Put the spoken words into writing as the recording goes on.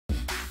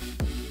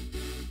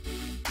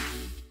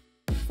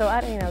So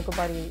at Good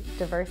Body,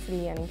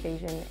 diversity and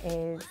inclusion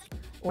is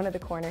one of the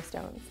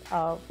cornerstones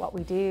of what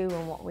we do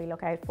and what we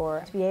look out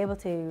for. To be able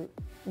to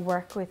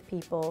work with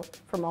people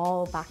from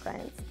all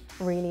backgrounds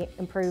really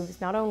improves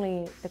not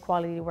only the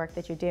quality of work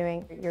that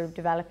you're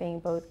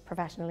developing both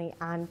professionally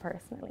and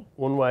personally.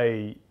 One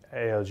way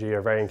ALG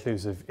are very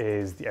inclusive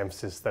is the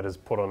emphasis that is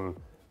put on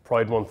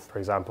Pride Month. For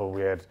example,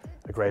 we had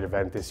a great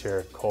event this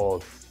year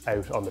called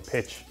Out on the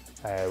Pitch,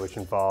 which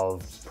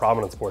involved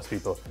prominent sports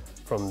people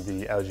from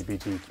the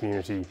LGBT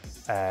community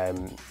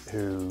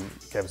who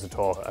gave us a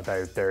talk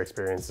about their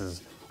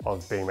experiences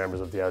of being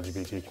members of the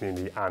LGBT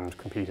community and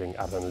competing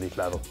at an elite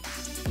level.